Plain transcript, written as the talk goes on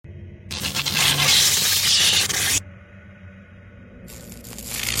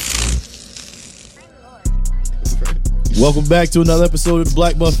Welcome back to another episode of the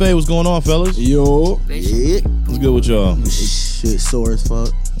Black Buffet. What's going on, fellas? Yo. Yeah. What's good with y'all? Shit sore as fuck.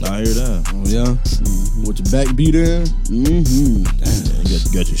 I hear that. Oh, yeah? Mm-hmm. With your back beat in? Mm-hmm. Damn, you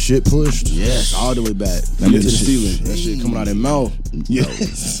got your shit pushed? Yes, all the way back. That to the ceiling. That shit coming out their mouth. Yo.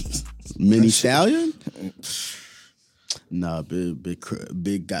 Mini stallion? Nah, big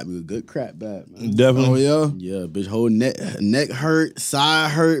got me a good crap back, man. Definitely. Oh, yeah? Yeah, bitch, whole neck hurt,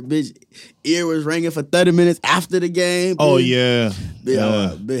 side hurt, bitch. Ear was ringing for 30 minutes after the game. Oh, bitch. yeah.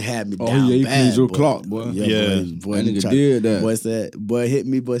 Bitch had me down. Oh, yeah, you bad, cleaned your boy. clock, boy. Yeah. Boy, That nigga did that. Boy hit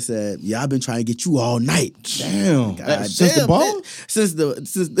me, boy said, yeah, I've been trying to get you all night. Damn. God Since damn, the ball? bitch.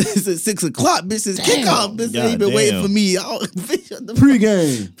 Since 6 o'clock, bitch. Since kickoff, bitch. God He been damn. waiting for me. Oh, bitch,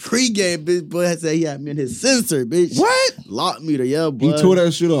 Pre-game. Pre-game, bitch. Boy, I said he had me in his sensor, bitch. What? Locked me to, yeah, boy. He tore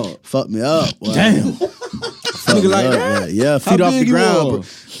that shit off. Fucked me up. Boy. Damn. Fucked Nigga me like up, that? boy. Yeah, How feet off big the you ground,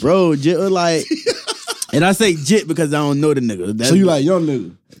 was? bro. Jit was like, and I say Jit because I don't know the nigga. That, So you like young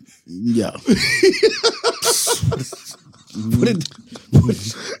nigga? yeah.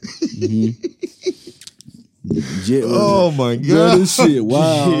 Jit was, Oh, my Girl, God. this shit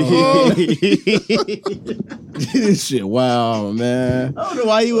wow. This shit wow, man. I don't know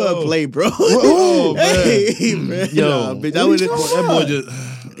why you wanna play, bro. Oh, man. Hey, man. Yo, Nah, bitch, I wouldn't. that boy just...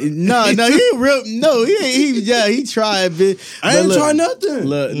 No, he ain't real. No, he tried, bitch. I ain't trying nothing.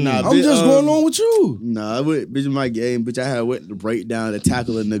 Look, nah, I'm bitch, just going on with you. Nah, I went, bitch, in my game, bitch. I had went to break down to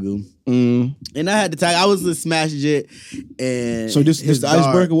tackle a nigga, Mm. and I had to tackle. I was a smash Jit, and So this his the guard-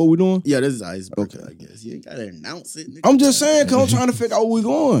 icebreaker, what we doing? Yeah, this is icebreaker. I guess you ain't gotta announce it. Nigga. I'm just saying, cause I'm trying to figure out where we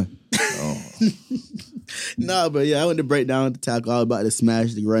going. Nah, but yeah, I went to break down to tackle. I was about to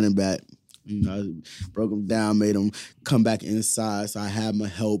smash the running back. You know, I broke him down, made him come back inside. So I had my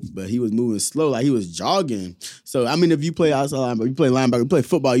help, but he was moving slow, like he was jogging. So I mean, if you play outside linebacker, you play linebacker, you play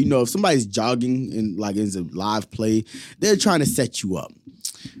football, you know, if somebody's jogging and like it's a live play, they're trying to set you up.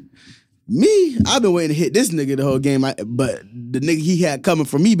 Me, I've been waiting to hit this nigga the whole game, but the nigga he had coming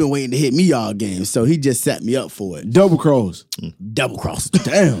for me been waiting to hit me all game. So he just set me up for it. Double cross. Double cross.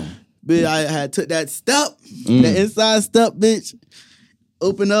 Damn. Bitch, I had took that step, that inside step, bitch.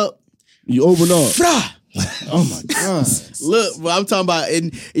 Open up. You open up. Frah. Oh my God. Look, what I'm talking about,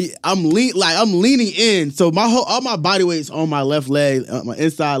 and I'm leaning in, so all my body weight's on my left leg, my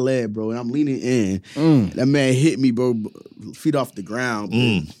inside leg, bro, and I'm leaning in. That man hit me, bro, feet off the ground,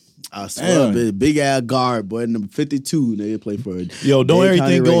 bro. I swear, bitch, big ass guard, boy, number 52, they play for it. Yo, don't Dade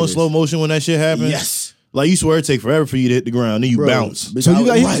County everything go in Raiders. slow motion when that shit happens? Yes. Like, you swear it take forever for you to hit the ground, then you Bro, bounce. bitch, So you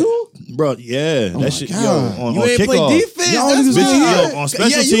got hit right. too? Bro, yeah. my That shit, yo, God. on You ain't play kickoff. defense. Y'all That's niggas what ain't I'm- hit. On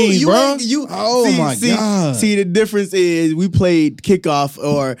special teams, bro. Oh, my God. See, the difference is we played kickoff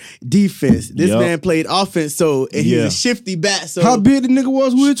or defense. This Yup. man played offense, so and he's Yeah. a shifty bat. So How big the nigga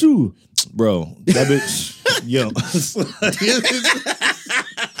was with you? Bro, that bitch, yo.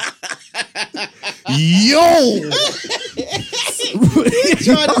 Yo! he's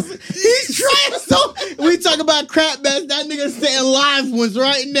trying so. We talk about crap bats. That nigga setting live ones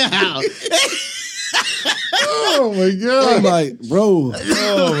right now. Oh my God. I'm like, bro.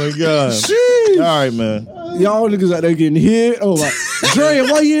 Oh, my God. Sheesh. All right, man. Y'all niggas out there getting hit. Oh my. Dre,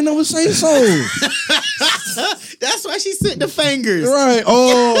 why you ain't never say so? That's why she sent the fingers. Right.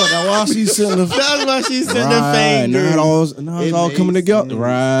 Oh, now why she sitting the That's why she sent the Right. fingers. Now it's all coming together.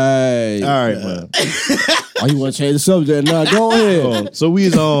 Right. All right, man. Why you want to change the subject? Nah, go ahead. Oh, so we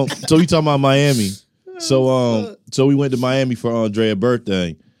talking about Miami. So we went to Miami for Andrea's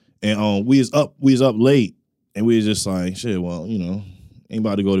birthday, and we was up late, and we was just like, shit, well, you know, ain't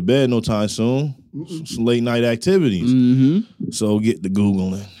about to go to bed no time soon. Some late night activities. Mm-hmm. So get the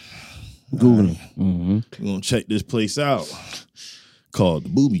Googling. Googling. Mm-hmm. We're gonna check this place out called the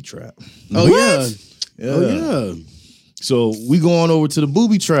Booby Trap. Oh yeah. Yeah. Oh yeah. So we going over to the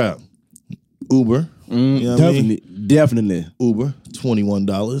Booby Trap. Uber. You know what I mean? Definitely. Uber,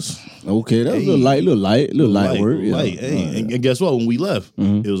 $21. Okay, that was Hey. a little light work. Yeah. Light. Hey, and guess what? When we left,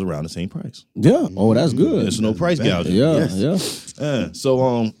 it was around the same price. Yeah. Oh, that's good. There's no price gouging. Yeah, Yes. yeah.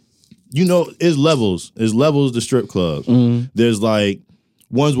 So you know, it's levels. It's levels to strip clubs. There's like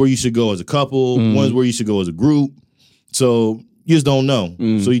ones where you should go as a couple, ones where you should go as a group. So you just don't know.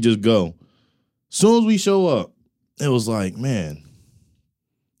 So you just go. Soon as we show up, it was like, man,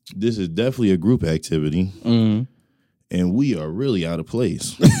 this is definitely a group activity. And we are really out of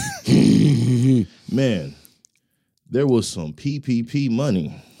place. Man, there was some PPP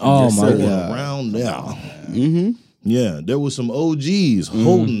money. Oh, just my going God. around now. Mm-hmm. Yeah, there was some OGs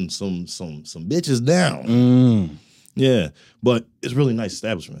holding some bitches down. Yeah, but it's a really nice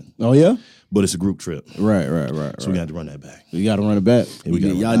establishment. Oh yeah. But it's a group trip, Right. so we got to run that back. You got to run it back. Yeah, we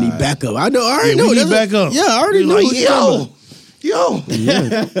gotta Y'all run need backup. I know. I already know. we need That's backup. Yeah, I already know. Like, what you're talking yo,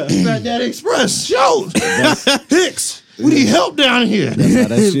 Fat Daddy Express, yo, Hicks, we need help down here.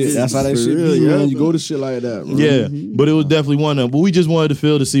 That's how that For shit real, be, yeah, man. You bro. go to shit like that, bro. Yeah, but it was definitely one of them. But we just wanted to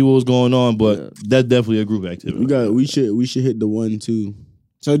feel to see what was going on. But that's definitely a group activity. We should hit the 1 2.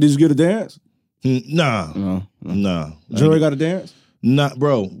 So did you get a dance? Nah. Joey got a dance? Nah,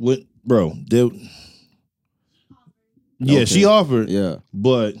 bro. What, bro? Yeah, Okay. she offered. Yeah.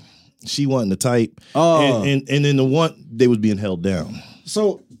 But she wasn't the type. Oh. And then the one, they was being held down.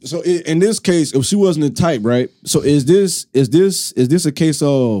 So in this case, if she wasn't the type, right? So is this a case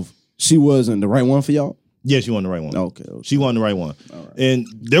of she wasn't the right one for y'all? Yeah, she wasn't the right one. Okay. She wasn't the right one. And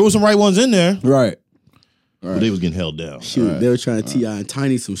there was some right ones in there, Right. but they was getting held down. Shoot, they were trying to T.I. and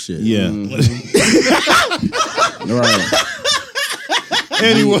Tiny some shit. Yeah. Right.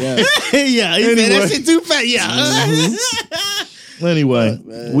 Anyway. yeah. He said that shit too fat. Yeah. Anyway,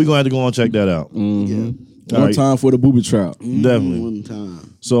 we're gonna have to go and check that out. One right. time for the booby trap. Definitely. One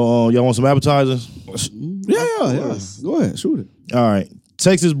time. So y'all want some appetizers? Yeah. Go ahead, shoot it. All right.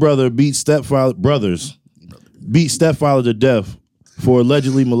 Texas brother beat stepfather to death for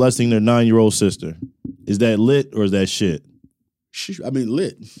allegedly molesting their 9-year-old sister. Is that lit or is that shit? I mean,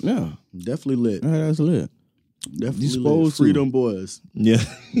 lit. Yeah. Definitely lit. That's lit. Definitely You lit. supposed to. Freedom boys. Yeah.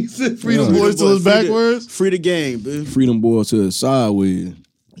 He said freedom Yeah. boys till it's backwards. Free the game, bitch. Freedom boy to the sideways.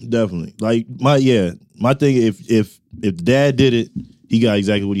 Definitely. Like my thing, if dad did it, he got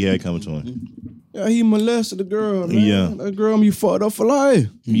exactly what he had coming to him. Yeah, he molested the girl, man. Yeah. That girl be fucked up for life.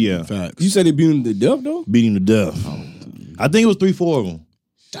 Yeah. You said he beat him to death, though? Beat him to death. I think it was 3-4 of them.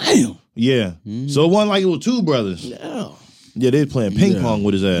 Damn. Yeah. So it wasn't like it was two brothers. Yeah. Yeah, they was playing ping pong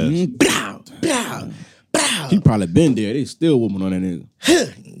with his ass. Bow, bow, bow. He probably been there. They still whooping on that nigga.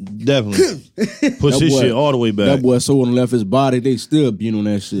 Definitely. Push That his boy- shit all the way back. That boy so when left his body, they still beating on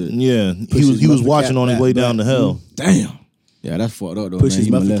that shit. Yeah. Push his He was muffin watching cap on his back, way back. down to hell. Damn. Yeah, that's fucked up, though, Push man. his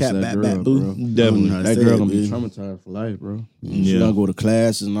He muffin molested cap that back, girl, back, boo. bro. Definitely. That girl gonna be traumatized for life, bro. She gotta go to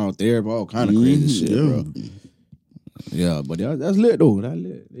classes and all therapy, all kind of crazy shit, bro. Yeah, but that's lit though. That's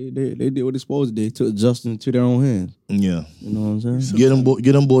lit. They did what they supposed to do. They took justice into their own hands. Yeah. You know what I'm saying?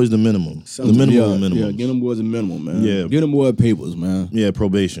 Get them boys the minimum. The minimum. Yeah, get them boys a minimum, man. Yeah. Get them boys papers, man. Yeah,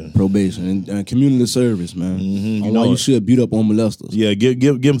 probation. Probation and community service, man. You On know why you it. should beat up on molesters. Yeah,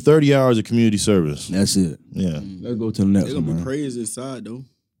 give them 30 hours of community service. That's it. Yeah. Let's go to the next They're one, gonna be man. crazy inside though.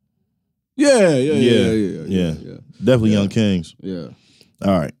 Yeah. Definitely Young Kings. Yeah.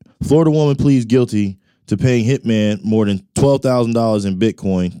 All right. Florida woman pleads guilty to paying hitman more than $12,000 in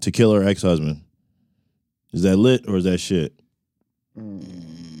Bitcoin to kill her ex-husband. Is that lit or is that shit?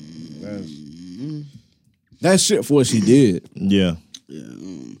 That's shit for what she did. Yeah.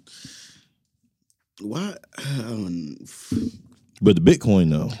 Why? But the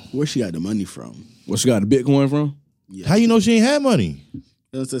Bitcoin though. Where she got the money from? Where she got the Bitcoin from? How you know she ain't had money?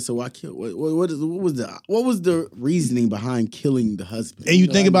 So why kill? What was the reasoning behind killing the husband? And you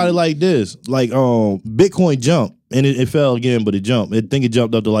think about it like this, like Bitcoin jumped and it fell again, but it jumped. I think it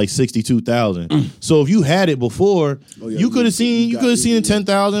jumped up to like 62,000. So if you had it before, you could have seen it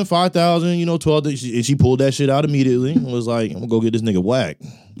 10,000, 5,000, 12. And she pulled that shit out immediately and was like, I'm gonna go get this nigga whacked.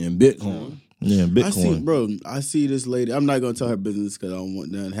 And Bitcoin. Yeah, Bitcoin. I see this lady. I'm not gonna tell her business because I don't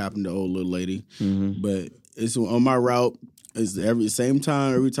want that to happen to old little lady. But it's on my route. It's every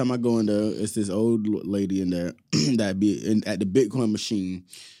time I go in there, it's this old lady in there that be at the Bitcoin machine.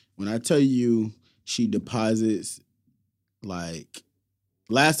 When I tell you, she deposits like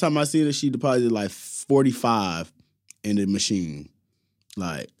last time I seen her, she deposited like 45 in the machine.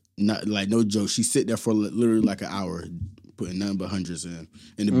 Like not like no joke. She sit there for literally like an hour putting nothing but hundreds in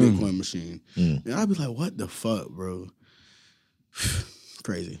the Bitcoin machine, and I'd be like, "What the fuck, bro?"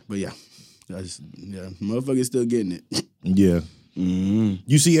 Crazy, but yeah. Motherfuckers still getting it. Yeah.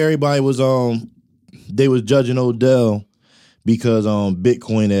 You see, everybody was they was judging Odell because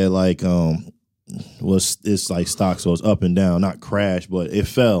Bitcoin had like it's like stock, so it's up and down, not crash, but it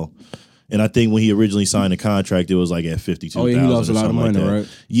fell. And I think when he originally signed the contract, it was like at 52,000. Oh yeah, he lost a lot of money, right?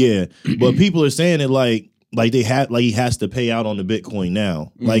 Yeah, but people are saying it like he has to pay out on the Bitcoin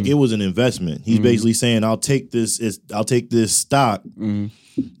now. Like it was an investment. He's basically saying, I'll take this stock.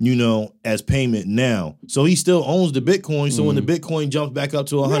 As payment now. So he still owns the Bitcoin. So when the Bitcoin jumps back up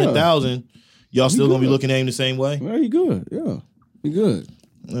to 100,000, y'all still gonna be looking at him the same way? Well, he good. Yeah. He good.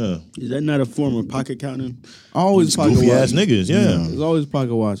 Yeah. Is that not a form of pocket counting? Always pocket Goofy ass watching. niggas, yeah. It's always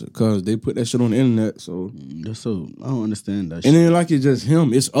pocket watching because they put that shit on the internet. So So I don't understand that. and then like it's just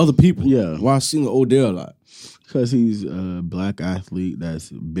him, it's other people. Yeah. Why I seen Odell a lot. Because he's a black athlete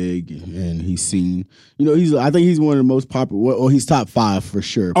that's big and he's seen. You know, I think he's one of the most popular, or he's top 5 for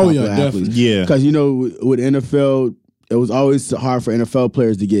sure. Oh, yeah, athletes. definitely. Yeah. Because, you know, with NFL, it was always hard for NFL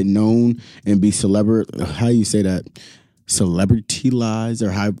players to get known and be how you say that? Celebritized,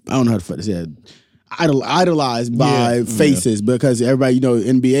 or how, I don't know how to fuck say that. Idolized by faces, because everybody, you know,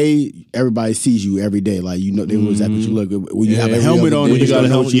 NBA, everybody sees you every day. Like, you know, they know exactly what you look. When you have a helmet on, when you got a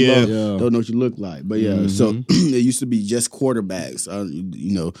helmet, don't know what you look like. But so it used to be just quarterbacks.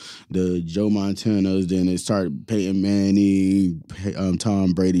 You know, the Joe Montanas. Then it started Peyton Manning,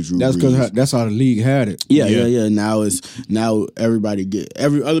 Tom Brady, Drew That's Brees. because that's how the league had it. Yeah. Now everybody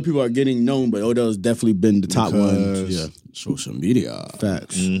other people are getting known, but Odell's definitely been the top one. Yeah. Social media.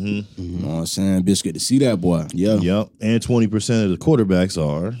 Facts. You know what I'm saying? Bitch, get to see that boy. Yeah. Yep. And 20% of the quarterbacks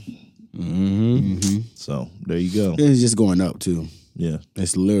are. So there you go. It's just going up too. Yeah.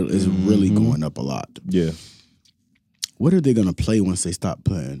 It's really going up a lot. Yeah. What are they gonna play once they stop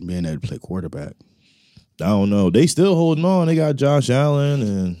being able to play quarterback? I don't know. They still holding on. They got Josh Allen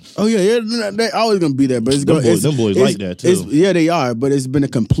and They're always gonna be there. But it's them boys like that too. Yeah, they are. But it's been a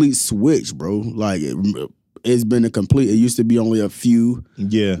complete switch, bro. Like it's been a complete. It used to be only a few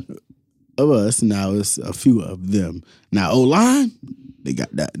of us. Now it's a few of them. Now O-line, they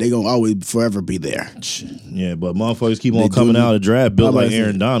got that. They gonna always forever be there. Yeah, but motherfuckers keep on coming out of draft built like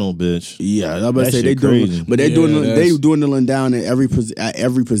Aaron Donald, bitch. Yeah, I'm about to say they crazy. But they dwindling down at every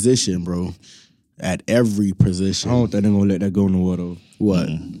position, bro. At every position. I don't think they're gonna let that go nowhere though. What?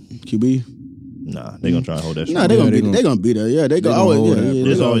 QB? Nah, they gonna try to hold that shit. Nah, they're gonna be there. Yeah, they gonna always.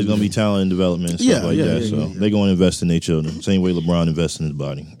 There's always gonna be talent and development and stuff like that. So they're gonna invest in their children. Same way LeBron invests in his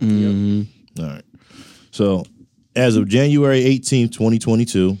body. All right. So as of January 18th,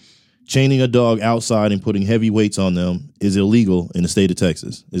 2022, chaining a dog outside and putting heavy weights on them is illegal in the state of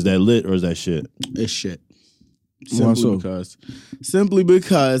Texas. Is that lit or is that shit? It's shit. Simply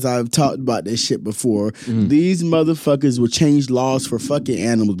because I've talked about this shit before. These motherfuckers will change laws for fucking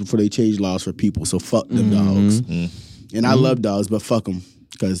animals before they change laws for people. So fuck them dogs. And I love dogs, but fuck them.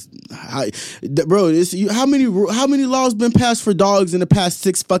 Because, bro, how many laws been passed for dogs in the past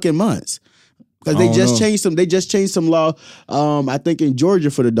 6 fucking months? Because they just changed some. They just changed some law. I think in Georgia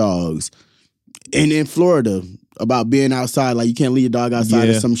for the dogs, and in Florida about being outside. Like you can't leave your dog outside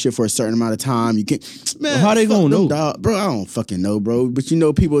or some shit for a certain amount of time. You can't. Man, how they gonna know, dog? Bro? I don't fucking know, bro. But you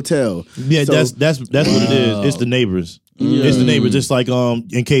know, people tell. Yeah, so, that's what it is. It's the neighbors. It's the neighbors. Just like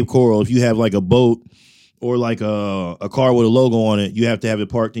in Cape Coral, if you have like a boat or like a car with a logo on it, you have to have it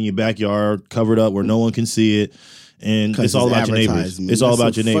parked in your backyard, covered up where no one can see it. And it's all about your neighbors. It's all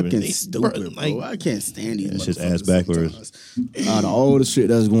about your neighbors. Fucking stupid, bro. I can't stand these. It's just ass backwards. Out of all the shit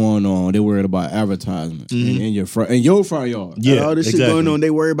that's going on, they're worried about advertisement in your front yard. Yeah, all this shit going on,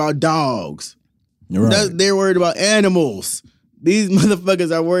 they worry about dogs. Right. They're worried about animals. These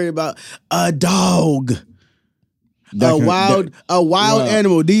motherfuckers are worried about a dog. A wild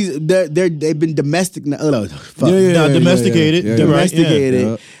animal. They've been domesticated. Domesticated. Domesticated.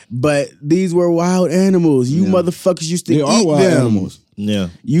 Yeah. But these were wild animals. You motherfuckers used to eat wild them. Animals. Yeah.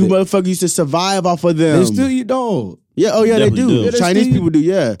 You motherfuckers used to survive off of them. They still eat dog. Yeah, oh yeah, they do. Yeah, Chinese people do,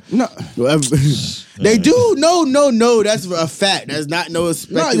 yeah. No. They do. No. That's a fact. That's not no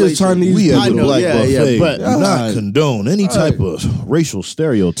speculation. Not just Chinese. We as a know, black buffet but do not condone any type of racial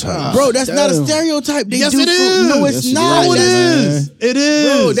stereotype. Bro, that's not a stereotype. Yes, it is. No, it's not. No, it is. It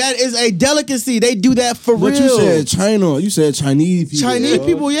is. Bro, that is a delicacy. They do that for real. But you said China. You said Chinese people. Chinese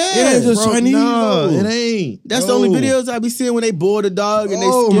people, yeah. It ain't just Chinese. No, it ain't. That's the only videos I be seeing when they boil the dog and they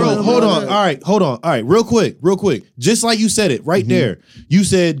skin Bro, them. hold on. All right. Real quick. Just like you said it right there. You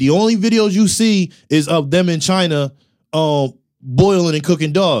said the only videos you see is of them in China boiling and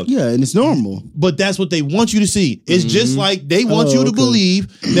cooking dogs. Yeah, and it's normal. But that's what they want you to see. It's just like they want you to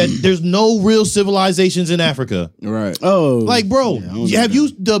believe that there's no real civilizations in Africa. Right. Oh. Like, bro, have you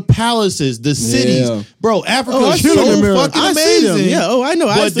the palaces, the cities? Yeah. Bro, Africa I is see so them. fucking I see them. amazing. Yeah, I know.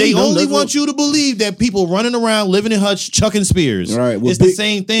 But they only want you to believe that people running around, living in huts, chucking spears. Right. It's the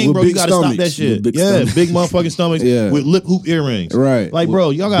same thing, bro. You gotta stop that shit. Big motherfucking stomachs with lip hoop earrings. Right. Like,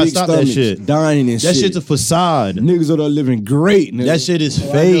 bro, y'all gotta Big stop that stomachs, shit. Dying and That shit. shit's a facade. Niggas are there living great. Nigga. That shit is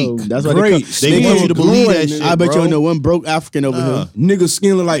fake. That's why Great. They want you to believe that shit. I bet bro. you know one broke African over here. Niggas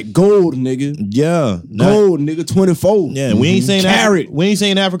skin look like gold, nigga. Yeah. Gold, nigga, 24. Yeah, we ain't saying we ain't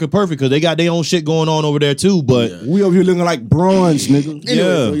saying Africa perfect because they got their own shit going on over there too. But We over here looking like bronze, nigga.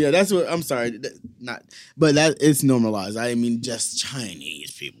 Anyway, so that's what I'm sorry. But that it's normalized. I mean just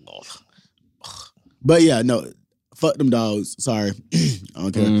Chinese people. But yeah, no. Fuck them dogs. Sorry. I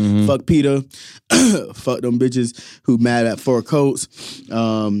don't care. Fuck Peter. Fuck them bitches who mad at 4 coats.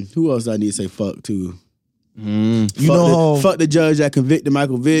 Who else I need to say fuck to? Fuck the judge that convicted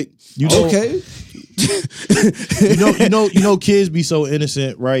Michael Vick. You know, Okay. you know, kids be so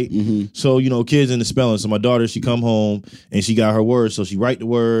innocent, right? Mm-hmm. So kids in the spelling. So my daughter, she come home and she got her words, so she write the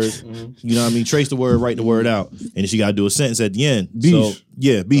word. Mm-hmm. You know what I mean? Trace the word, write the word out, and she got to do a sentence at the end. Bish. So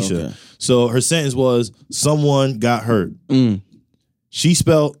yeah, Bisha. Okay. So her sentence was someone got hurt. She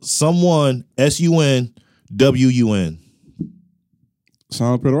spelled someone SUNWUN.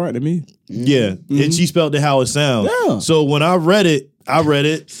 Sounds pretty right to me. Yeah, and she spelled it how it sounds. Yeah. So when I read it.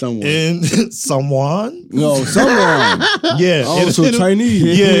 Someone. And someone? No, someone. Yeah. Oh, so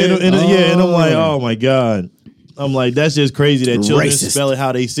Chinese. Yeah, and I'm like, oh my God. I'm like, that's just crazy that children spell it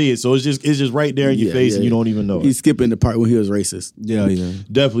how they see it. So it's just right there in your face and you don't even know it. He's skipping the part when he was racist. Yeah.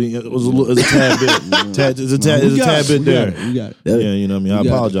 Definitely. It was a tad bit. It's a tad bit there. You got it. Yeah, you know what I mean? I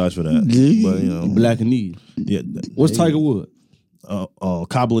apologize for that. But Black and need. Yeah. What's Tiger Woods?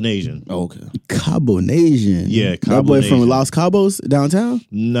 Cablinasian. Oh, okay. Cablinasian. Yeah, Cablinasian. That boy from Los Cabos downtown?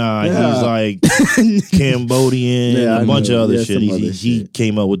 Nah, he's like Cambodian, a bunch of other shit. He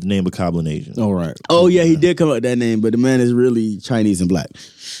came up with the name of Cablinasian. All right. Oh, yeah, he did come up with that name, but the man is really Chinese and black.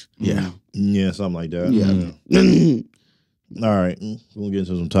 Yeah. Yeah, something like that. Yeah. All right. We'll get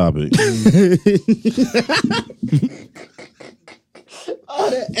into some topics. All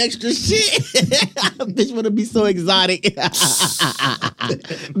that extra shit. Bitch want to be so exotic.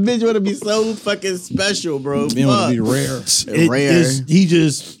 Bitch want to be so fucking special, bro. He want to be rare.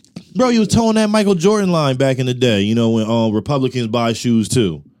 He was towing that Michael Jordan line back in the day, when Republicans buy shoes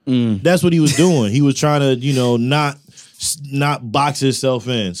too. That's what he was doing. He was trying to, not box himself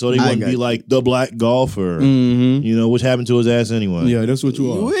in so they wouldn't be like the black golfer. Which happened to his ass anyway. Yeah, that's what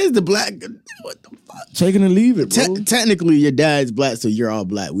you are. Where's the black? What the fuck? Taking and leave it, bro. Technically, your dad's black, so you're all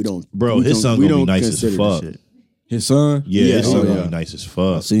black. We don't. Bro, his son gonna be nice as fuck. His son? Yeah, his son gonna be nice as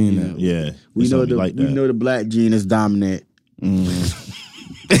fuck. I've seen that. Yeah. We know the black gene is dominant.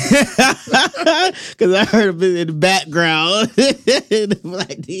 Because I heard a bit in the background. The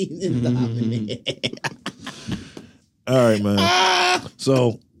black gene is dominant. All right, man.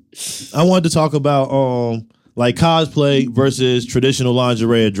 So I wanted to talk about like cosplay versus traditional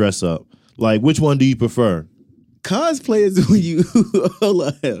lingerie or dress up. Like, which one do you prefer? Cosplay is when you hold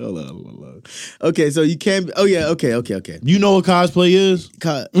on. Okay, so you can't. Oh yeah. Okay. You know what cosplay is?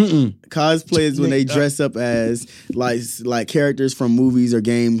 Cosplay is when they dress up as like characters from movies or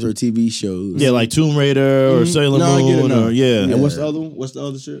games or TV shows. Yeah, like Tomb Raider or Sailor Moon or And what's the other one? What's the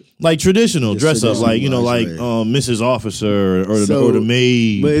other shit? Like traditional dress up, like like Mrs. Officer or the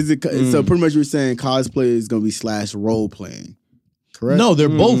maid. But is it so? Pretty much, you're saying cosplay is going to be / role playing. Correct? No, they're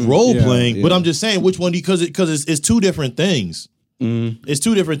both role playing, but I'm just saying which one because it's two different things. It's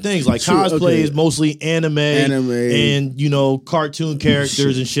two different things. Like cosplay is mostly anime and cartoon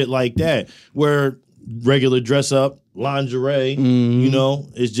characters and shit like that. Where regular dress up lingerie,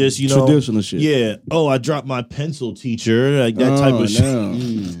 it's just traditional shit. Yeah. Oh, I dropped my pencil, teacher. Like that type of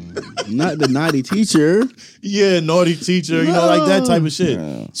shit. Not the naughty teacher. Yeah, naughty teacher. Like that type of shit.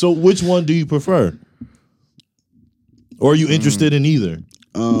 Yeah. So which one do you prefer? Or are you interested in either?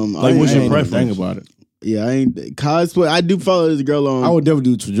 What's your preference? Think about it. Yeah, I ain't cosplay. I do follow this girl on. I would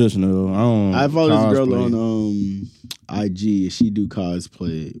definitely do traditional. I follow this girl on IG. She do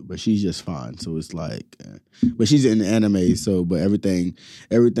cosplay, but she's just fine. So it's like, but she's in anime. So, but everything,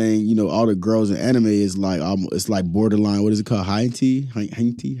 all the girls in anime is like, it's like borderline. What is it called? Hinty.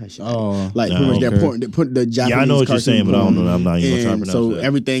 Oh, like pretty much they're put the Japanese. Yeah, I know what you're saying, but I don't know. I'm not even trying to pronounce so that.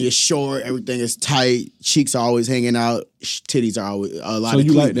 Everything is short. Everything is tight. Cheeks are always hanging out. Titties are always a lot. So of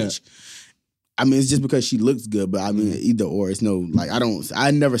you cleavage. like that? I mean, it's just because she looks good, but I mean, either or. It's no, like,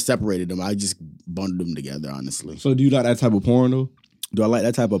 I never separated them. I just bundled them together, honestly. So do you like that type of porn, though? Do I like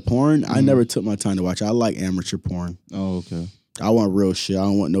that type of porn? I never took my time to watch it. I like amateur porn. Oh, okay. I want real shit. I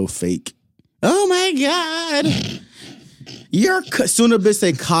don't want no fake. Oh, my God. Soon a bitch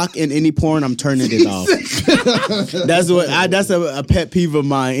say cock in any porn, I'm turning it off. That's a pet peeve of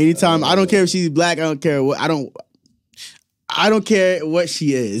mine. Anytime, I don't care if she's black, I don't care what, I don't care what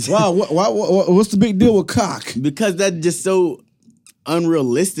she is. Wow, what's the big deal with cock? Because that's just so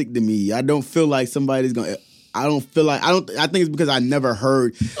unrealistic to me. I don't feel like somebody's gonna. I think it's because I never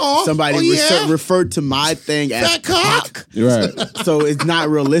heard somebody refer to my thing as cock. Right. So it's not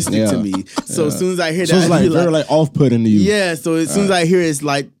realistic to me. So as soon as I hear that, it's like very off-putting to you. Yeah. So as soon as I hear it, it's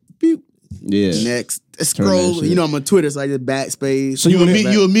like beep. Yeah. Next. Scroll. I'm on Twitter, so I just backspace. So you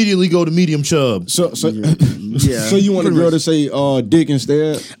immediately go to medium chub. So yeah. So you want a girl to say dick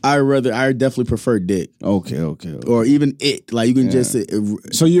instead? I definitely prefer dick. Okay. Or even it. Like you can just say,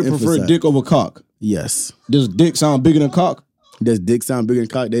 so you prefer dick over cock? Yes. Does dick sound bigger than cock? Does dick sound bigger than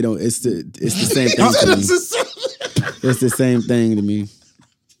cock? They don't. It's the same thing to me. It's the same thing to me.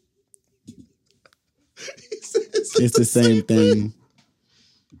 It's the same thing.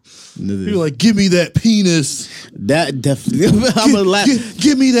 You're like, give me that penis. That definitely. I'm gonna laugh.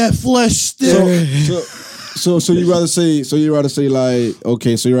 Give me that flesh stick. So you rather say like,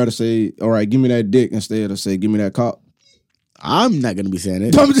 okay, so you rather say, all right, give me that dick instead of say, give me that cock. I'm not gonna be saying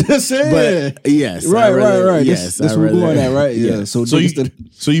it. I'm just saying. But yes, right. Yes, that's what we're going at, right? Yeah. So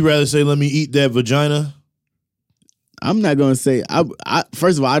you rather say, let me eat that vagina? I'm not gonna say. I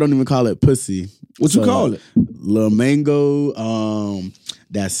first of all, I don't even call it pussy. What you call it? Little mango.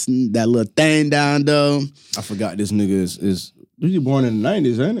 That little thing down there. I forgot this nigga is you born in the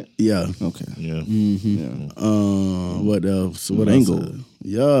 90s, ain't it? Yeah. Okay. Yeah. Mm-hmm. Yeah. What else? What mango. Else?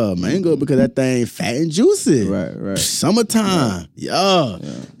 Yeah, mango because that thing fat and juicy. Right. Summertime. Yeah.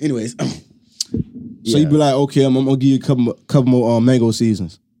 Anyways. So you be like, okay, I'm gonna give you a couple more mango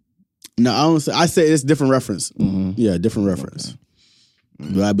seasons. No, I don't say. I say it's different reference. Mm-hmm. Yeah, different reference.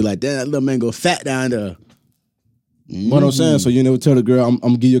 Okay. But I'd be like, that little mango fat down there. What I'm saying, so you never tell the girl, I'm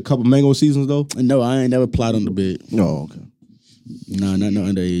gonna give you a couple mango seasons though? No, I ain't never plot on the bed. No, okay. No, not no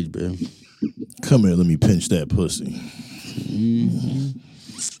underage, bro. Come here, let me pinch that pussy.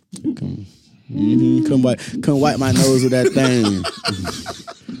 Come wipe my nose with that thing.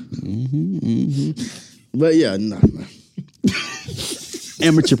 But yeah, no.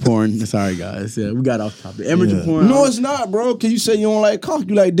 Amateur porn. Sorry, guys. Yeah, we got off topic. Amateur porn. No, it's not, bro. Can you say you don't like cock?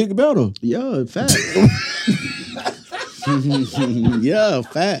 You like dick better? Yeah, facts. Yeah,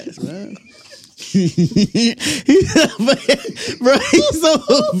 facts, man. Bro, he's so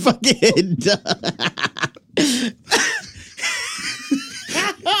fucking dumb.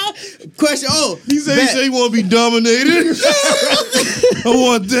 Question. Oh, He said he want to be dominated. I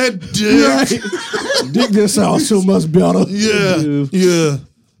want that dick. Right. Dick just sounds so much better. Yeah.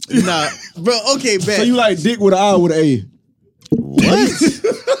 Nah, bro. Okay, bet. So you like dick with an I or with an A? What?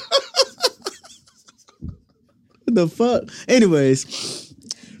 What the fuck? Anyways.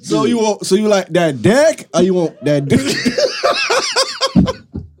 So you like that dick or you want that dick?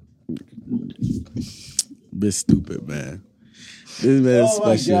 Bit stupid, man. This man's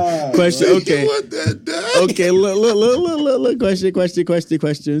my God. Question. Okay. Want that dick? Okay. Look.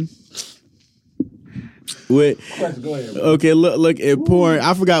 Question. Wait. Go ahead, bro. Okay. Look. In porn,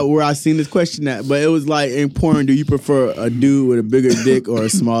 I forgot where I seen this question at, but it was like in porn. Do you prefer a dude with a bigger dick or a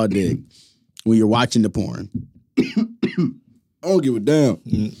small dick when you're watching the porn? I don't give a damn.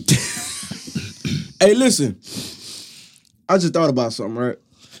 Hey, listen. I just thought about something, right?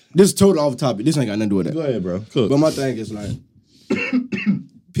 This is totally off topic. This ain't got nothing to do with that. Go ahead, bro. Cook. But my thing is like,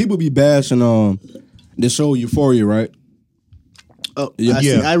 people be bashing the show Euphoria, right? Oh,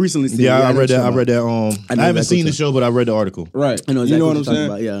 Yeah. I recently seen. Yeah, it. I read that. I know read that. I haven't exactly seen the what show, but I read the article. Right. I know you exactly know what what I'm you're saying?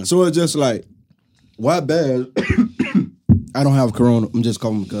 talking about, yeah. So it's just like, why bad? I don't have corona. I'm just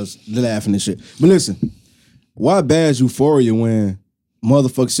calling because they're laughing and shit. But listen, why bad Euphoria when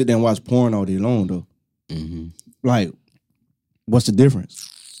motherfuckers sit there and watch porn all day long though? Mm-hmm. Like, what's the difference?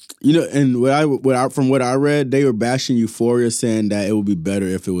 You know, and from what I read, they were bashing Euphoria, saying that it would be better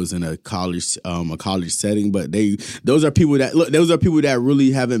if it was in a college setting. But those are people that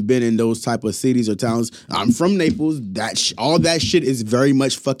really haven't been in those type of cities or towns. I'm from Naples. All that shit is very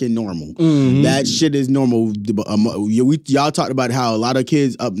much fucking normal. Mm-hmm. That shit is normal. Y'all talked about how a lot of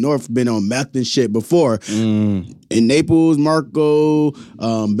kids up north been on meth and shit before. Mm. In Naples, Marco,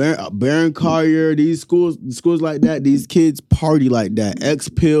 Barron Collier, these schools like that, these kids party like that. X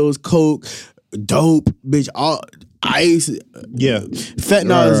pills, coke, dope, bitch, all ice. Yeah,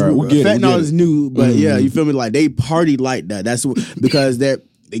 fentanyl is new, but yeah, you feel me? Like they party like that. That's because they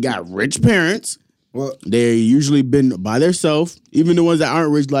got rich parents. Well, they usually been by themselves. Even the ones that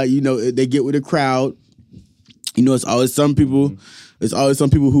aren't rich, like they get with a crowd. It's always some people. It's always some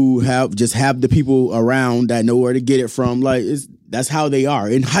people who have the people around that know where to get it from. Like that's how they are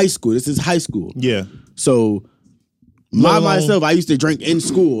in high school. This is high school. Yeah. So myself, I used to drink in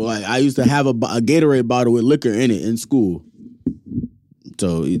school. Like I used to have a Gatorade bottle with liquor in it in school.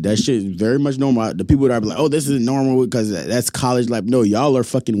 So that shit is very much normal. The people that are like, oh, this isn't normal because that's college life. No, y'all are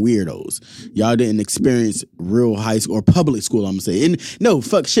fucking weirdos. Y'all didn't experience real high school or public school, I'm saying. No,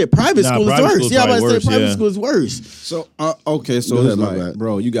 fuck shit. Private school is worse. Yeah, I'm about to say private school is worse. So, okay, so it's like,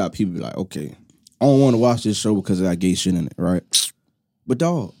 bro, you got people like, okay, I don't want to watch this show because it got gay shit in it, right? But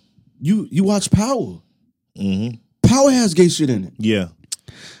dog, you watch Power. Mm-hmm. Power has gay shit in it. Yeah.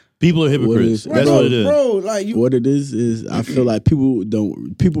 People are hypocrites. That's what it is. Bro, like what it is I feel like people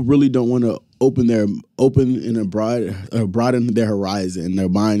really don't want to open and broaden their horizon and their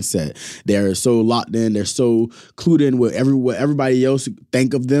mindset. They're so locked in. They're so clued in with what everybody else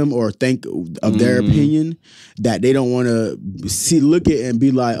think of them or think of their opinion that they don't want to look at and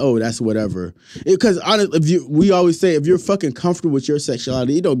be like, oh, that's whatever. Because honestly, we always say if you're fucking comfortable with your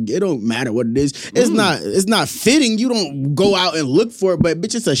sexuality, it don't matter what it is. It's not fitting. You don't go out and look for it, but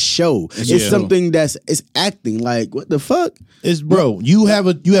bitch, it's a show. It's something it's acting. Like, what the fuck? It's bro. You have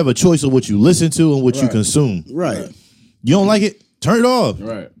a choice of what you listen to and what you consume. Right. You don't like it? Turn it off.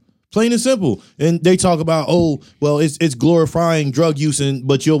 Right. Plain and simple. And they talk about, oh, well, it's glorifying drug use,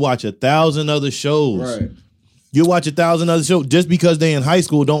 but you'll watch 1,000 other shows. Right. You'll watch 1,000 other shows. Just because they in high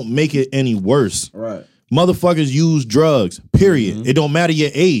school don't make it any worse. Right. Motherfuckers use drugs, period. It don't matter your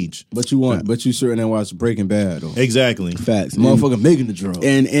age. But you certainly watch Breaking Bad though. Exactly. Facts. Motherfucker making the drugs.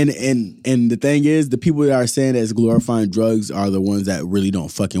 And the thing is, the people that are saying that it's glorifying drugs are the ones that really don't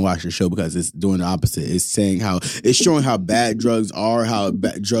fucking watch the show because it's doing the opposite. It's showing how bad drugs are, how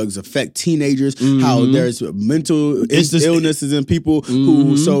bad drugs affect teenagers, how there's mental illnesses in people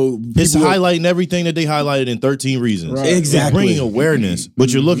who it's highlighting everything that they highlighted in 13 Reasons. Right. Exactly. It's bringing awareness,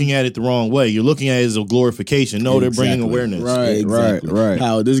 but you're looking at it the wrong way. You're looking at it as a glorification. No, they're bringing awareness. Right.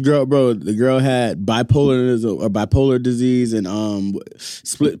 How this girl, bro, the girl had bipolar disease and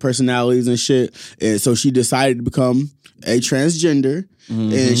split personalities and shit, and so she decided to become a transgender.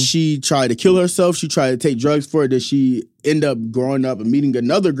 And she tried to kill herself. She tried to take drugs for it. That she ended up growing up and meeting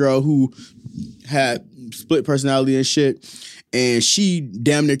another girl who had split personality and shit. And she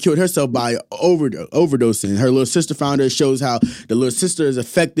damn near killed herself by overdosing. Her little sister found her. It shows how the little sister is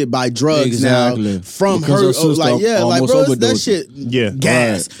affected by drugs now from because her. Bro, it's that shit. Yeah,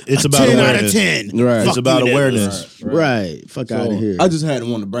 gas. Right. It's about 10 awareness. out of 10. Right. It's about awareness. Right. Fuck out of here. I just had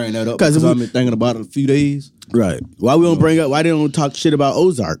to want to bring that up because I've been thinking about it a few days. Right. Why they don't talk shit about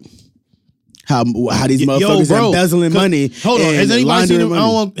Ozark? How these motherfuckers are embezzling money. Hold on, has anyone seen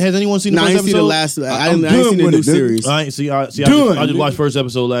the first episode? I ain't seen the new series. I just watched first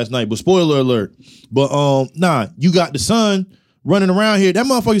episode last night, but spoiler alert. But you got the son running around here. That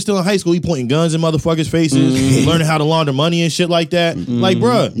motherfucker's still in high school. He pointing guns in motherfuckers' faces, learning how to launder money and shit like that. Like,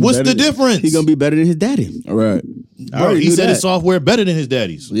 bruh, what's the difference? He gonna be better than his daddy. All right. Bro, he said his software better than his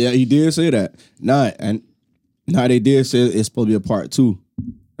daddy's. Yeah, he did say that. Now they did say it's supposed to be a part 2.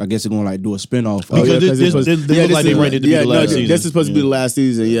 I guess they're gonna do a spinoff. Because this look like they ready to be the last season. This is supposed to be the last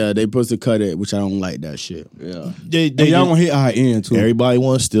season. Yeah, they supposed to cut it, which I don't like that shit. Yeah, y'all gonna hit our end too. Everybody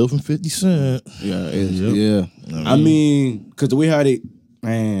wants to steal from 50 Cent. Yeah. I mean, because the way how they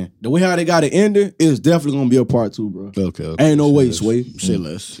got it ended is definitely gonna be a part 2, bro. Okay. Ain't no way, Sway. Say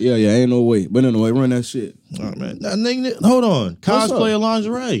less. Yeah, ain't no way. But anyway, run that shit. All right, man. Hold on. Cosplay of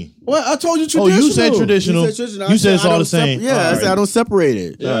lingerie. Well, I told you traditional. Oh, you said traditional. You said it's all the same. I said I don't separate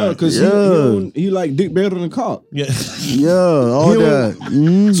it. Yeah, because he like dick better than cock. Yeah. All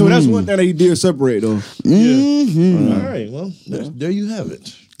that. So that's one thing that he did separate though. All right. Well, there you have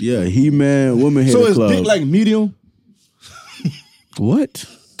it. Yeah, He-Man, Woman Hater Club. So is dick like medium? What?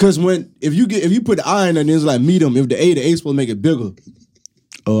 Because if you put the I in there, it's like medium. If the A supposed to make it bigger.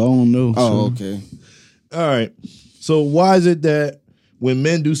 Oh, I don't know. Oh, okay. All right. So why is it that when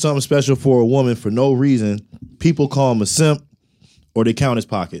men do something special for a woman for no reason, people call them a simp or they count as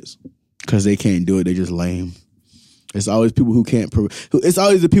pockets? Because they can't do it. They just lame. It's always people who can't. It's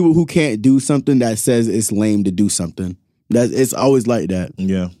always the people who can't do something that says it's lame to do something. It's always like that.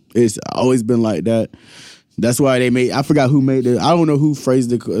 Yeah. It's always been like that. That's why they made. I forgot who made it. I don't know who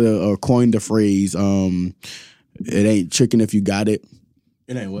phrased or coined the phrase. It ain't chicken if you got it.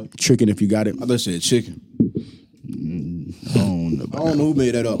 It ain't what? Chicken if you got it. I thought you said chicken. I don't know who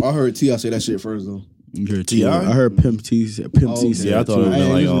made that up. I heard T.I. say that shit first though. You heard T.I.? I heard Pimp C say I thought it was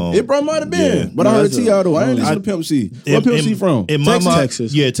like it probably might have been, but I heard T.I. though. I ain't listen to Pimp C. Where Pimp C from? In my mind,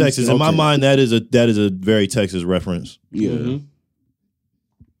 Texas. Yeah, Texas. In my mind, that is a very Texas reference. Yeah.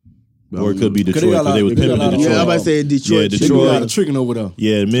 Or it could be Detroit because they was pimping in Detroit. Yeah, I'm about to say Detroit. Yeah, Detroit. They got a lot of tricking over there.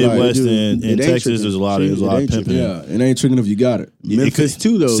 Yeah, Midwest and Texas, there's a lot of pimping. Yeah, it ain't tricking if you got it. Memphis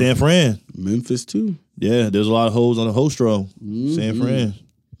too, though. San Fran. Memphis too. Yeah, there's a lot of hoes on the hostro. San Fran.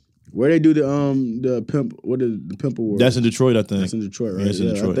 Where they do the pimp? What is the pimp award? That's in Detroit, I think. That's in Detroit, right? Yeah, it's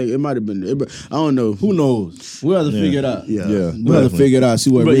in Detroit. I think it might have been. I don't know. Who knows? We'll have to figure it out. Yeah. We'll have to figure it out.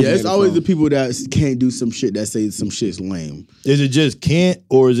 See what. But yeah, it's always the people that can't do some shit that say some shit's lame. Is it just can't,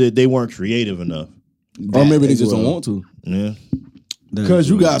 or is it they weren't creative enough? Or maybe they just don't want to. Yeah. Because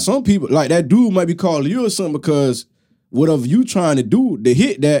you got some people like that dude might be calling you or something because whatever you trying to do, he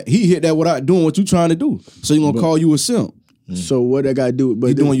hit that without doing what you trying to do. So he gonna call you a simp. So what that got to do?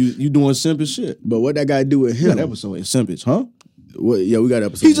 But you doing simp shit. But what that got to do with him? That episode is simpage, huh? Yeah, we got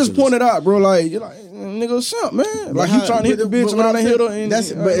episode. He just pointed out, bro, like, you're like, nigga, a simp, man. Like, he trying to hit the bitch and all that hit her.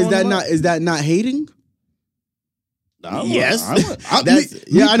 But is that not hating? Yes. I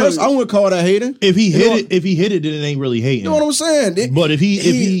know. I wouldn't call that hating. If he hit it, then it ain't really hating. You know what I'm saying? But if he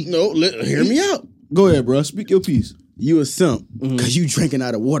hear me out. Go ahead, bro. Speak your piece. You a simp because you drinking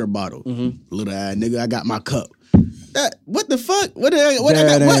out a water bottle, little ass nigga. I got my cup. What the fuck? What that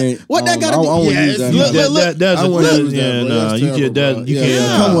got to do?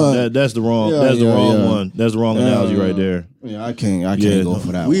 Yes, come on. That's the wrong one. That's the wrong analogy right there. Yeah, I can't go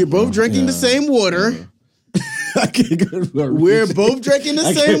for that. We're both drinking the same water. We're both drinking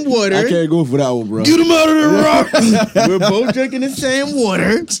the same water. I can't go for that one, bro. Get him out of the rock. We're both drinking the same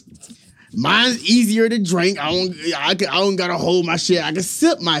water. Mine's easier to drink. I don't gotta hold my shit. I can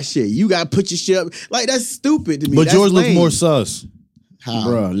sip my shit. You gotta put your shit up. Like, that's stupid to me. But that's yours lame. looks more sus. How?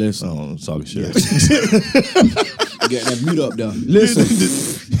 Bro, listen. I'm talking shit. Get that mute up, though. Listen.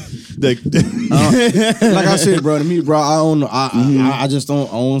 Like I said, bro, to me, bro, I don't know. I just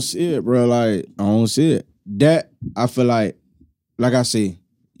don't see it, bro. Like, I don't see it. That, I feel like I say,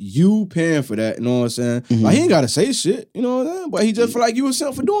 you paying for that, you know what I'm saying? Like, he ain't gotta say shit, you know what I'm saying? But he just feel like you a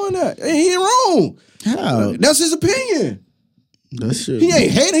simp for doing that. And he ain't wrong. How? That's his opinion. That's shit. He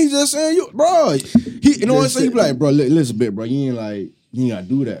ain't hating, he's just saying, you know what I'm saying? You be like, bro, listen a bit, bro, you ain't gotta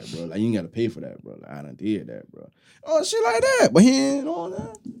do that, bro. Like, you ain't gotta pay for that, bro. Like, I done did that, bro. Oh, shit like that. But he ain't on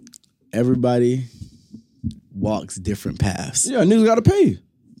that. Everybody walks different paths. Yeah, niggas gotta pay.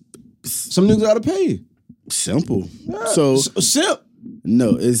 Some niggas gotta pay. Simple. Yeah. So simp.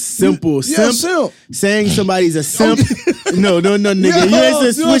 No, it's simple. Yeah, simp. Saying somebody's a simp. No, nigga. Yeah, you ain't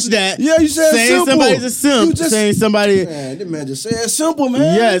to switch that. Yeah, you said saying simple. Somebody's a simp. Saying somebody. Man, this man just said simple,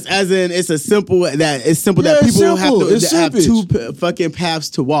 man. Yes, as in it's simple that people have two fucking paths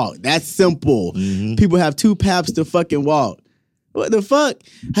to walk. That's simple. Mm-hmm. People have two paths to fucking walk. What the fuck?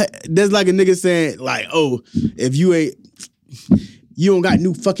 There's like a nigga saying like, oh, if you don't got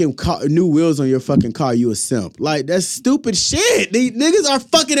new wheels on your fucking car, you a simp. Like, that's stupid shit. These niggas are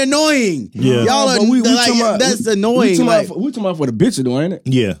fucking annoying. Yeah. Y'all are that's annoying. We talking about for the bitch though, ain't it?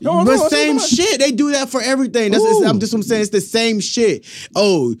 Yeah. But same shit. They do that for everything. I'm just saying, it's the same shit.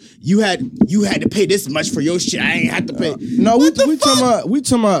 Oh, you had to pay this much for your shit. I ain't have to pay. No, we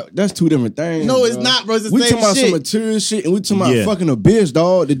talking about that's two different things. No, it's not, bro. It's the same shit. We talking about some material shit, and we talking about fucking a bitch,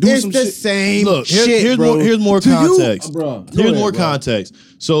 dog, to do some shit. It's the same shit, bro. Here's more context. Bro. Here's more context.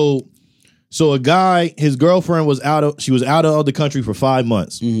 So a guy, his girlfriend was out of the country for 5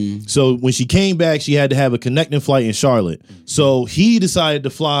 months. Mm-hmm. So when she came back, she had to have a connecting flight in Charlotte. So he decided to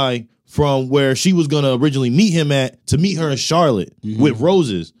fly from where she was going to originally meet him at to meet her in Charlotte with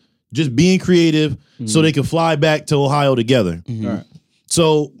roses, just being creative so they could fly back to Ohio together. Mm-hmm. All right.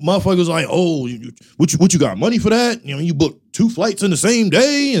 So motherfuckers like, oh, what you got money for that? You know, you booked 2 flights in the same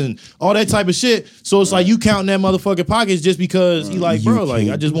day and all that type of shit. So it's like you counting that motherfucking pockets just because he like, bro, like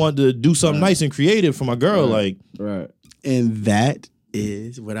I just wanted to do something nice and creative for my girl, like. Right. And that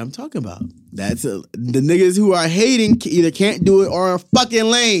is what I'm talking about. That's the niggas who are hating either can't do it or are fucking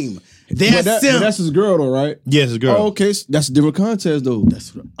lame. But that's his girl though, right? Yes, his girl. Oh, okay, that's a different contest though.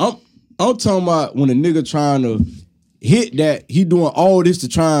 That's what I'm talking about when a nigga trying to hit that, he doing all this to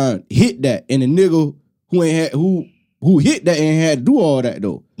try and hit that, and the nigga who hit that ain't had to do all that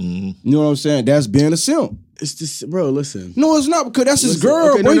though. Mm-hmm. You know what I'm saying? That's being a simp. It's just, bro, listen. No, it's not, because that's his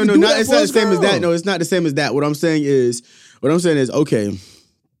girl. Okay, bro. No, it's not the same as that. No, it's not the same as that. What I'm saying is, okay, a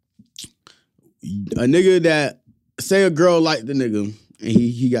nigga that, say a girl like the nigga, and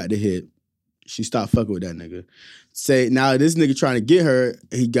he got the hit. She stopped fucking with that nigga. Say, now this nigga trying to get her,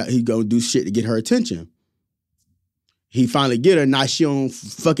 he gonna do shit to get her attention. He finally get her. Now she don't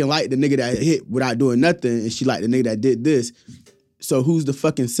fucking like the nigga that hit without doing nothing, and she like the nigga that did this. So who's the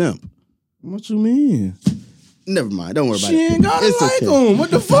fucking simp? What you mean? Never mind. Don't worry about it. She ain't gotta like him.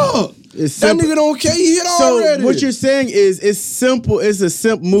 What the fuck? That nigga don't care. He hit already. So what you're saying is it's simple. It's a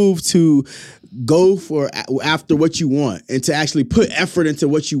simple move to go for after what you want and to actually put effort into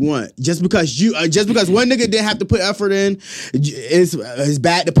what you want. Just because one nigga didn't have to put effort in, it's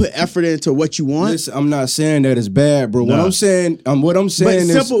bad to put effort into what you want. Listen, I'm not saying that it's bad, bro. No. What I'm saying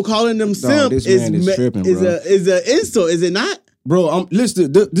is simple. Calling them simp is an insult. Is it not? Bro,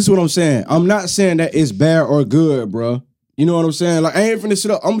 listen. This is what I'm saying. I'm not saying that it's bad or good, bro. You know what I'm saying? Like, I ain't finna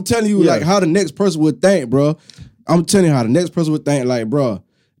shit up. I'm telling you, like, how the next person would think, bro. I'm telling you how the next person would think, like, bro,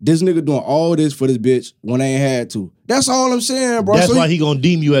 this nigga doing all this for this bitch when I ain't had to. That's all I'm saying, bro. That's why he gonna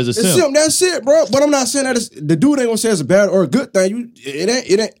deem you as a simp. That's it, bro. But I'm not saying that the dude ain't gonna say it's a bad or a good thing.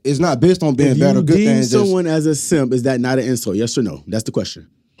 It's not based on being bad or good thing. If you deem someone as a simp, is that not an insult? Yes or no? That's the question.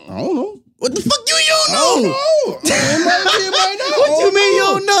 I don't know. What the fuck you don't know? It might not. What you mean you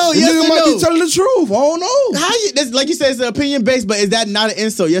don't know? Yes Nigga or might no? be telling the truth. I don't know. How you? That's, like you said, it's an opinion based, but is that not an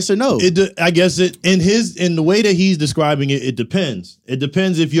insult? Yes or no? I guess in the way that he's describing it, it depends. It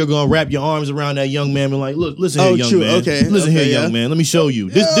depends if you're gonna wrap your arms around that young man and like, look, listen here, young man. Okay. Listen here, yeah. young man. Let me show you.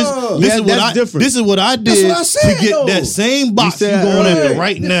 This that's different. This is what I did what I said, to get though. that same box you said, going after right.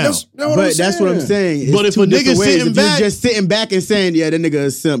 right now. That's what I'm saying. It's But if two a nigga different ways. sitting If back- you're just sitting back and saying, yeah, that nigga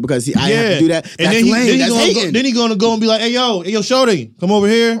is simp because I have to do that, And that's then lame. That's hating. then he gonna go and be like, hey yo, shorty, come over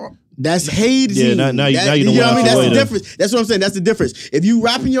here. That's hating. Yeah, now you That- don't you know want what I mean? to That's avoid the it. difference. That's what I'm saying. That's the difference. If you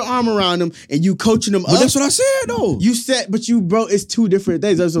wrapping your arm around them and you coaching them But up, that's what I said though. you said, but you, bro, it's two different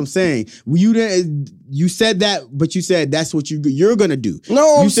things. That's what I'm saying. You said that, but you said that's what you're gonna do. No,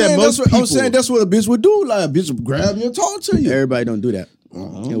 you I'm said saying most that's what I'm people- saying. That's what a bitch would do. Like a bitch would grab you and talk to you. Everybody don't do that,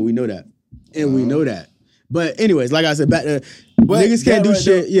 and we know that, we know that. But anyways, like I said, back to niggas can't that do right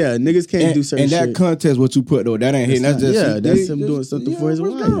shit. Yeah, niggas can't do certain and shit. that context, what you put though, that ain't hating. That's just that's him doing something for his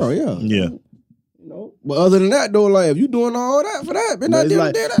wife. girl. Yeah. Yeah. You know? But other than that though, like if you doing all that for that, man, But it's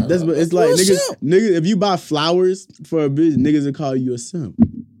like, it's like niggas. If you buy flowers for a bitch, niggas will call you a simp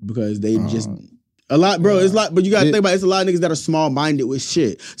because they just a lot, bro. It's like, but you gotta think about it, it's a lot of niggas that are small minded with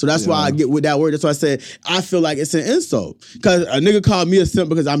shit. So that's why I get with that word. That's why I said I feel like it's an insult because a nigga called me a simp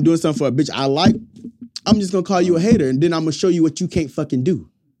because I'm doing something for a bitch I like. I'm just gonna call you a hater and then I'm gonna show you what you can't fucking do.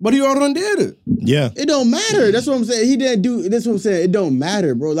 But he already did it. Yeah. It don't matter. That's what I'm saying. He didn't do. That's what I'm saying. It don't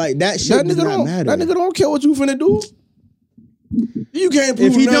matter, bro. Like that shit That does nigga not don't. matter. That nigga don't care what you finna do. You can't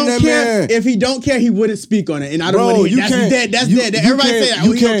prove If he nothing don't that care, man. if he don't care, he wouldn't speak on it. And I don't Bro, want to hear you that's can't- dead. That's you- dead. you Everybody can't- say that. you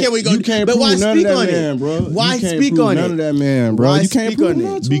Oh, he don't can't- care what he you gonna do. can't But why prove none of speak that on man, it, bro. Why You can't speak prove on none it? of that man, bro. Why You can't speak prove on it?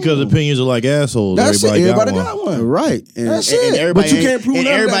 none to Because him. opinions are like assholes. That's it. Everybody Everybody got one. Right. And, That's and it. everybody But you ain't- can't prove and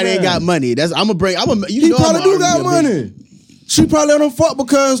none of everybody that ain't man. got money. You He know probably I'm do got arguing a bitch. money. She probably let him fuck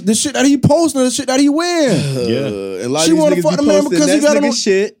because the shit that he posting, the shit that he wear. Yeah. A lot She of these wanna niggas fuck be the man posting because he that got nigga him-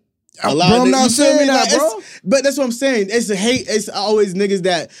 shit. A lot Bro, of I'm niggas- not you feel saying me? that, Like, bro. but that's what I'm saying. It's a hate. It's always niggas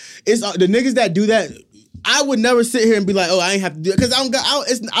that. It's the niggas that do that. I would never sit here and be like, oh, I ain't have to do it because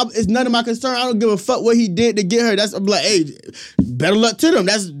it's none of my concern. I don't give a fuck what he did to get her. I'm like, hey, better luck to them.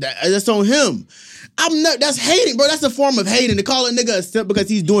 That's on him. That's hating, bro. That's a form of hating to call a nigga a simp because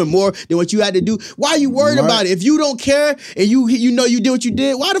he's doing more than what you had to do. Why are you worried about it? If you don't care and you know you did what you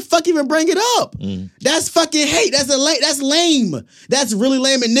did, why the fuck even bring it up? That's fucking hate. That's lame. That's really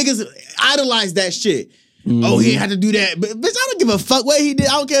lame, and niggas idolize that shit. Oh, he had to do that. But bitch, I don't give a fuck what he did.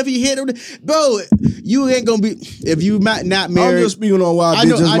 I don't care if he hit him. Bro, you ain't gonna be if you not married. I'm just speaking on why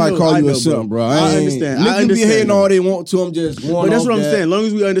bitches might call you a simp, bro. I understand. Niggas I understand. be hating all they want to. I'm just going But that's off what I'm that. saying. As long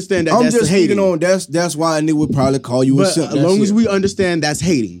as we understand that I'm that's just hating. speaking on that's why a nigga would probably call you a But simp. as That's long it. as we understand that's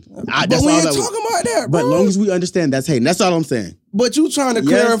hating. But That's we all ain't that talking about that, But bro. as long as we understand that's hating. That's all I'm saying. But you trying to Yes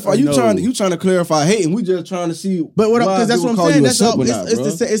clarify? or You no? trying to clarify hate, and we just trying to see. But what? why Because that's what people I'm call saying. you a That's simp all. or not, bro.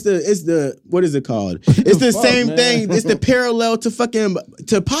 It's the what is it called? It's the Fuck, same man. thing. It's the parallel to fucking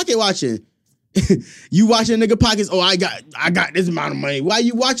to pocket watching. You watching a nigga pockets. Oh, I got this amount of money. Why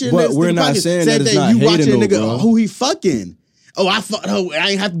you watching? But this we're nigga not pockets? saying Same that it's thing. not You hating watching a though, nigga bro. who he fucking. Oh, I fucked her. I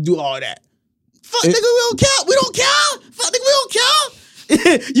ain't have to do all that. Fuck, nigga, we don't care. We don't care. Fuck, nigga, we don't care.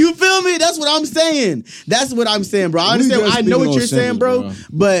 You feel me? That's what I'm saying. That's what I'm saying, bro. I understand. just I know speaking what on you're saying, bro. sentence,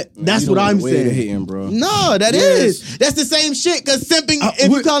 But that's what I'm saying. Hating, bro. No, that Yes. is. That's the same shit. Cause simping, if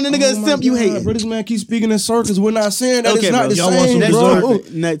you calling a nigga a simp, you hating. Bro, this man keeps speaking in circles. We're not saying that Okay, it's not bro. the Y'all want same, some bro.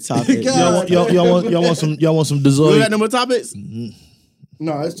 dessert? Next topic. God. Y'all want some You dessert? got no more topics?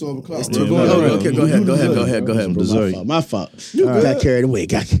 No, it's 12 o'clock. It's bro. too Yeah, good. yeah. Okay, go ahead. Go ahead. Some Bro. dessert. My fault. Got carried away.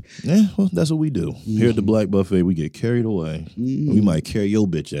 Yeah, well, that's what we do. Here at the Black Buffet, we get carried away. We might carry your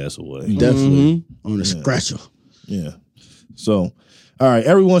bitch ass away. Definitely on the scratcher. Yeah. So, all right,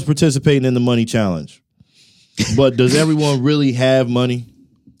 everyone's participating in the money challenge. But does everyone really have money?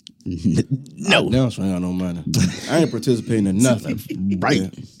 No. Now I ain't got no money. I ain't participating in nothing.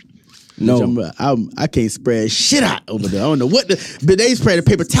 Right. No. I can't spread shit out over there. I don't know what but they spread the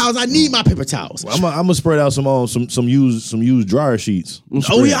paper towels. I need my paper towels. I'm gonna spread out some used dryer sheets.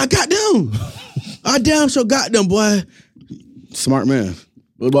 Oh yeah, I got them. I damn sure got them, boy. Smart man.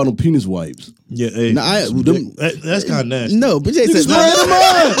 What about them penis wipes? Yeah, hey, Nah, that's kind of nasty. No, but Jay said spread them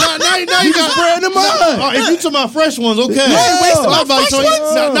on. Now you got spread them on. Oh, if you talking about fresh ones, okay. ain't wasting my I'm about to fresh tell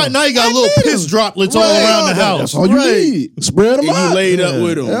you, ones. now you got little piss droplets all around the house. That's all you need. Spread them And out. you laid up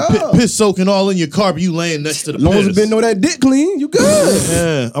with them. Yeah. Piss soaking all in your carpet. You laying next to the As long as it piss. been know that dick clean, you good.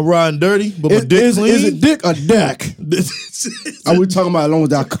 Yeah, I'm riding dirty, but my dick Is clean. it dick or deck? Are we talking about as long as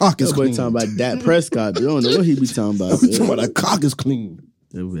that cock is That boy clean? talking about Dak Prescott. You don't know what he be talking about. We talking about that cock is clean.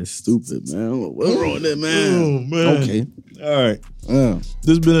 That was stupid, man. What's wrong with that, man? Oh, man. Okay. All right. This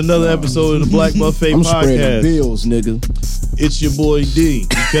has been another episode of the Black Buffet I'm Podcast. spreading bills, nigga. It's your boy D. You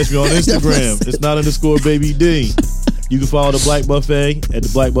can catch me on Instagram. It's not _baby D. You can follow the Black Buffet at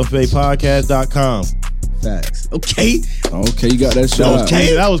theblackbuffetpodcast.com. Facts. Okay, you got that shit out.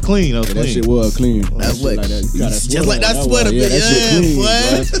 Clean. That was clean. That was Yeah, clean. that shit was clean. that's what. Like that. You got that Just like that on. sweater, Yeah, that shit clean, boy.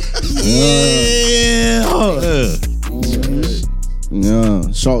 bro. Yeah. Yeah,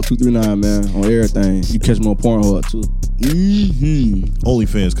 Shark 239, man, on everything. You catch me on Pornhub too.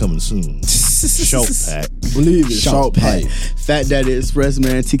 OnlyFans coming soon. Short pack. Believe it, Shark Pack. Fat Daddy Express,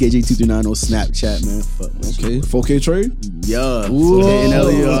 man. TKG239 on Snapchat, man. Fuck. Okay, 4K trade. Yeah. Ooh. 4K and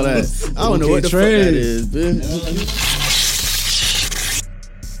all that. I don't know what the fuck trade. that is, bitch.